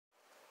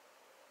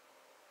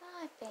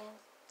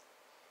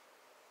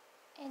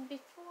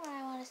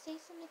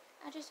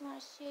I just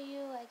want to show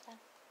you, I got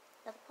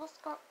the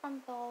postcard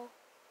from Bo,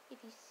 if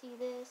you see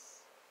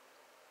this,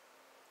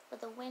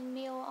 with a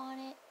windmill on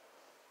it.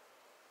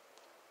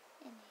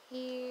 And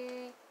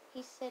here,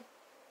 he said,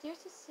 "Dear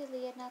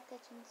Cecilia, not that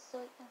you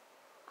so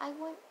I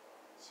went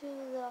to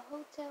the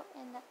hotel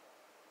and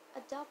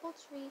a double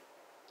tree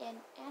and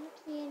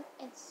Anaheim,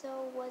 and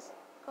so was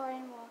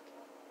Garden Walk,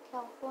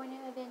 California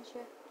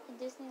Adventure, in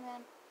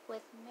Disneyland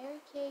with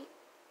Mary Kate,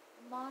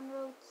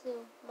 Monroe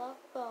too. Love,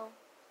 Bo."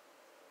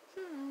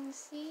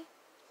 See?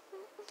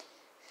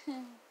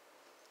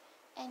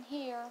 And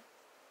here,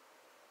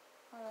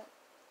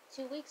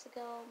 2 weeks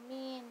ago,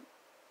 me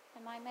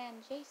and my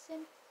man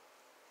Jason,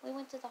 we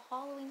went to the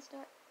Halloween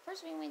store.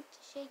 First we went to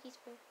Shakey's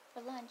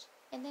for lunch,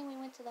 and then we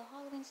went to the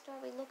Halloween store.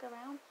 We look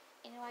around,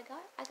 and you know what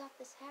I got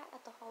this hat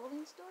at the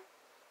Halloween store.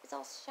 It's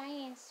all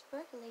shiny and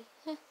sparkly.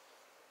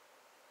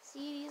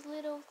 See these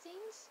little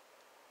things?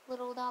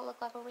 Little that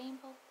look like a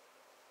rainbow.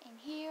 And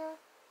here,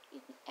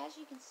 as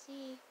you can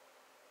see,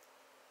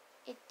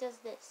 it does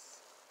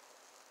this.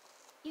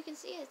 You can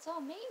see it, it's all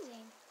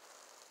amazing.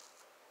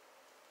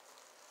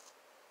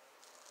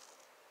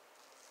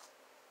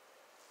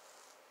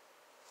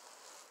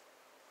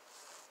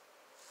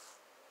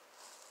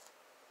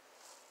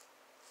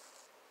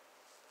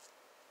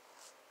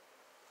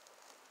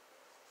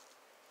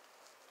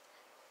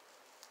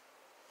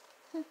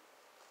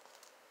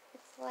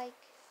 It's like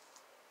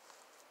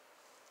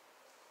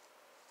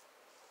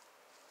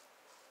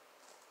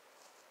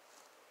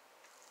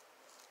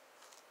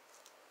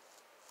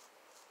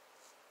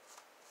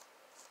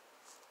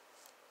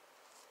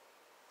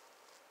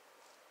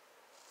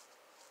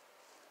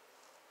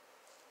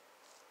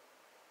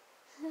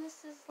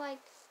this is like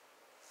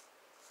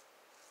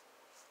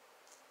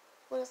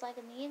what it's like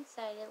on the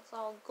inside. It's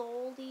all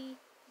goldy.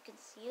 You can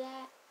see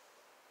that.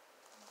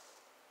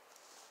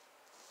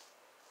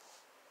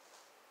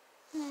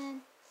 And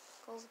then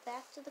goes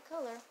back to the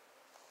color.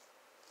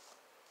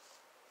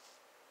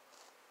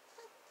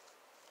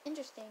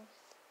 Interesting.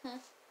 Huh.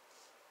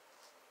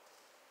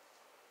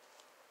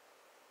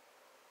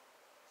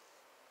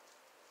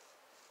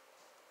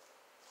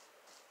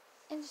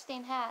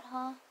 Interesting hat,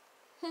 huh?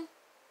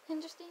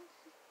 Interesting.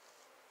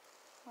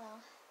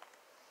 Well,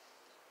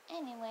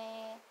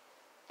 anyway,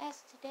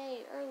 as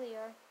today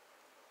earlier,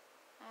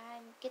 I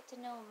get to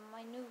know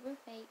my new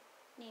roommate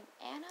named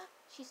Anna.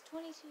 She's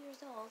 22 years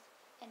old,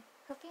 and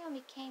her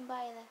family came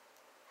by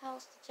the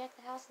house to check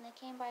the house, and they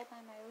came by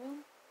my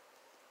room.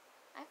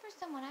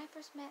 When I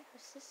first met her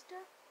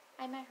sister,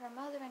 I met her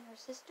mother and her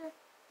sister,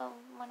 but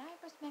when I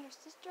first met her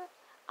sister,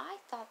 I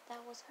thought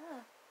that was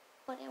her,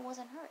 but it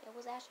wasn't her. It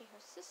was actually her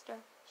sister.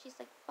 She's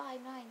like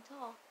 5'9"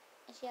 tall,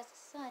 and she has a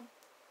son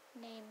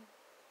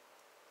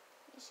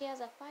she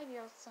has a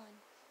 5-year-old son.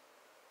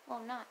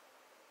 Well,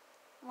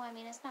 I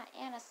mean, it's not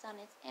Anna's son,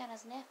 it's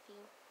Anna's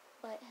nephew,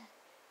 but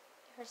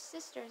her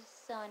sister's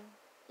son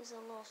is a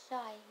little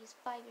shy. He's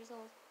 5 years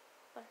old,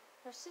 but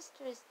her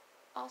sister is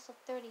also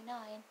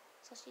 39,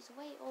 so she's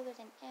way older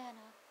than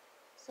Anna.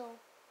 So,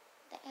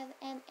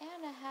 and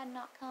Anna had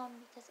not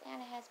come because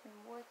Anna has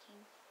been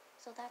working,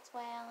 so that's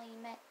why I only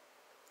met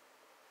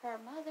her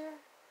mother,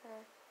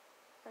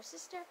 her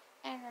sister,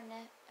 and her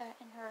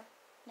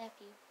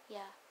nephew.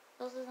 Yeah,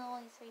 those are the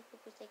only 3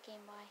 people that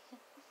came by.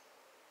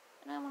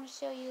 And I want to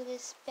show you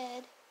this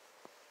bed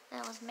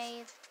that was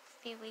made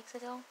a few weeks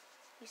ago.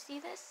 You see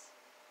this?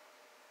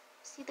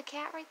 See the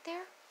cat right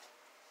there?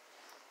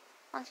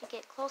 Once you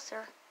get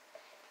closer.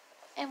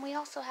 And we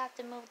also have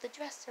to move the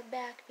dresser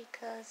back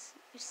because,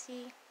 you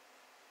see,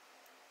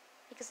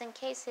 because in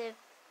case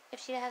if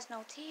she has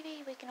no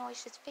TV, we can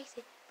always just fix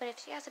it. But if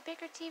she has a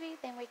bigger TV,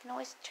 then we can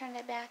always turn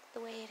it back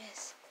the way it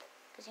is.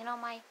 Because you know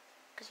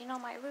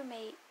my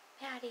roommate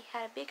Patty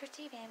had a bigger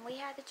TV, and we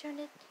had to turn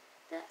it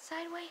the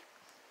sideways.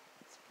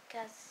 It's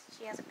because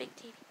she has a big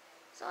TV.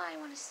 So I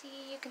want to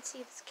see. You can see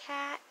this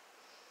cat.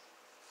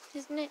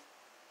 Isn't it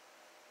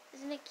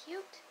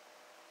cute?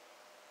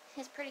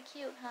 It's pretty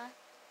cute, huh?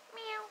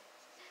 Meow.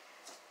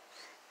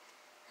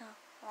 Oh,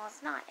 well,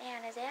 it's not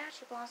Anna's. It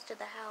actually belongs to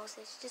the house.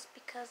 It's just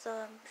because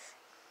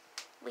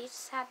we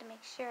just had to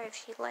make sure if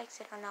she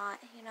likes it or not.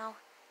 You know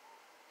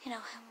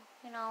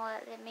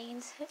what it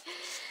means.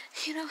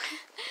 you know.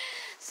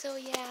 So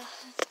yeah,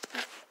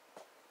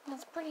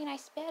 it's a pretty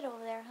nice bed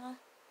over there, huh?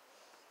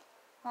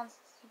 Once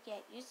you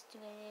get used to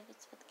it, if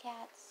it's with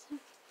cats.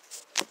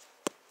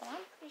 But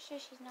I'm pretty sure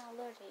she's not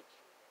allergic.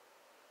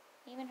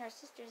 Even her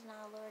sister's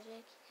not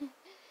allergic. you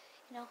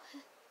know.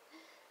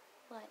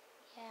 But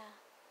yeah.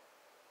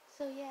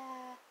 So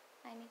yeah,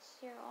 I make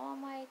sure all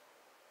my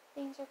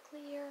things are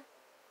clear.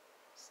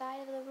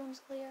 Side of the room's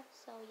clear.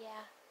 So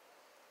yeah.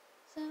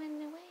 So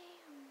anyway,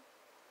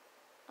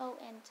 oh,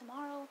 and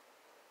tomorrow,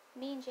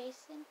 me and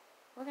Jason,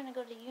 we're gonna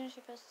go to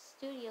Universal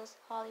Studios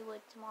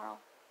Hollywood tomorrow.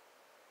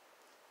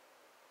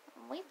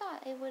 We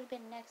thought it would have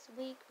been next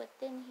week, but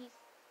then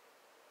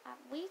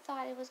we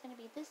thought it was gonna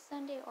be this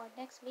Sunday or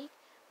next week,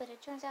 but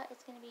it turns out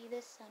it's gonna be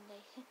this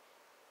Sunday.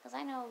 Because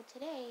I know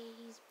today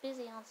he's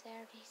busy on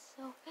Saturday,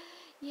 so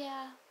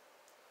yeah.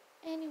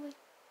 Anyway,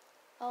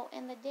 oh,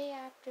 and the day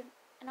after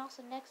And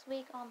also next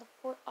week on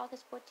the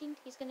August 14th,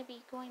 he's going to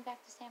be going back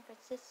to San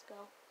Francisco.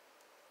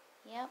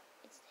 Yep,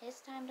 it's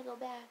his time to go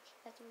back.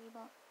 That's where he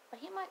won't.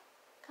 But he might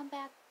come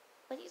back,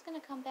 but he's going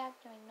to come back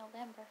during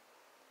November.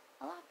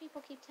 A lot of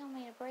people keep telling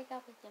me to break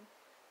up with him.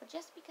 But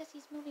just because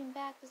he's moving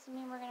back doesn't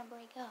mean we're going to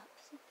break up.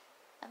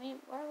 I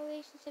mean, our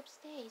relationship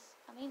stays.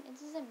 I mean, it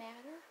doesn't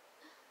matter.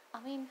 I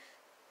mean,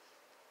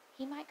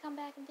 he might come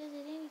back and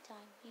visit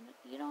anytime.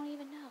 You don't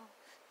even know.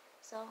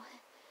 So,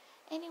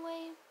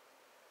 anyway,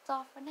 that's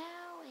all for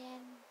now,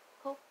 and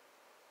hope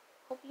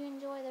you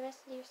enjoy the rest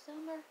of your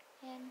summer,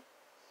 and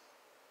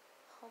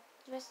hope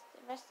the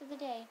rest of the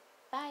day.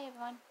 Bye,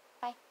 everyone.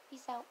 Bye.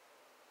 Peace out.